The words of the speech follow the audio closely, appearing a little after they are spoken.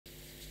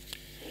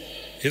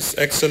His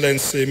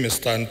Excellency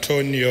Mr.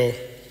 António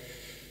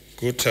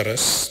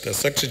Guterres, the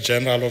Secretary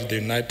General of the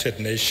United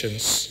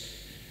Nations,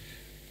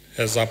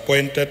 has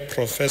appointed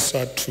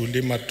Professor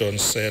Thuli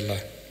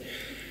Madonsela,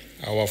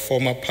 our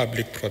former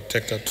Public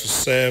Protector, to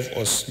serve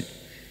as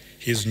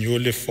his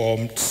newly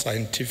formed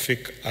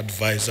Scientific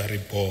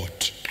Advisory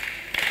Board.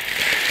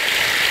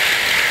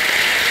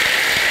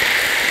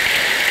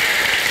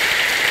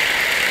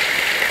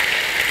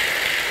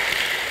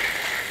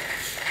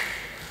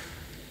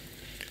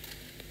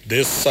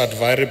 This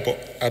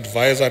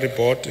advisory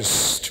board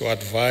is to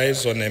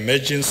advise on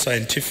emerging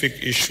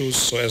scientific issues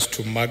so as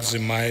to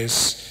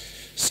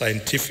maximize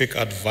scientific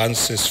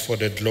advances for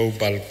the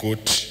global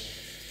good.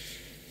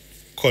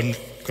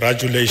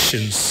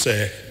 Congratulations,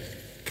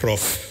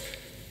 Prof.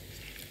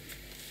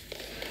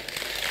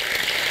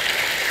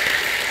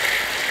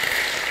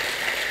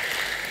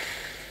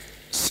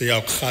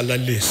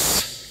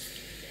 Siyakhalalisela.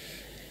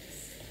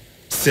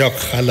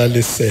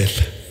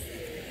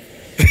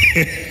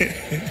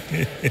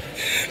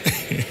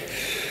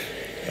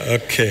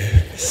 Okay.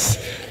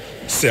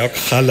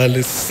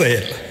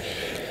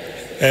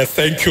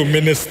 Thank you,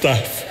 Minister,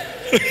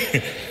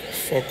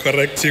 for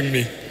correcting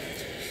me.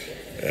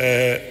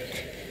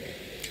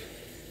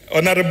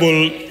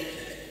 Honorable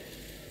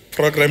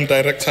Program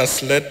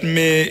Directors, let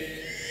me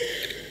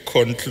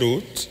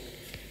conclude.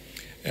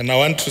 And I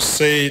want to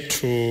say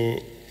to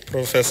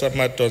Professor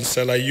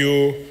Madonsela,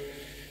 you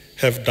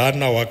have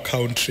done our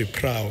country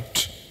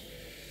proud.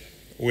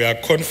 We are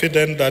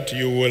confident that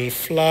you will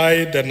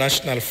fly the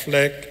national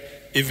flag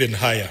even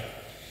higher.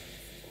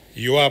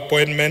 Your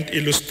appointment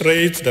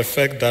illustrates the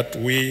fact that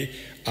we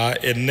are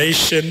a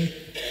nation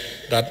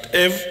that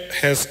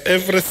has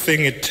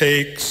everything it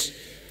takes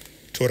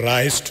to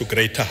rise to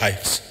greater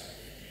heights.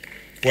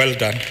 Well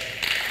done.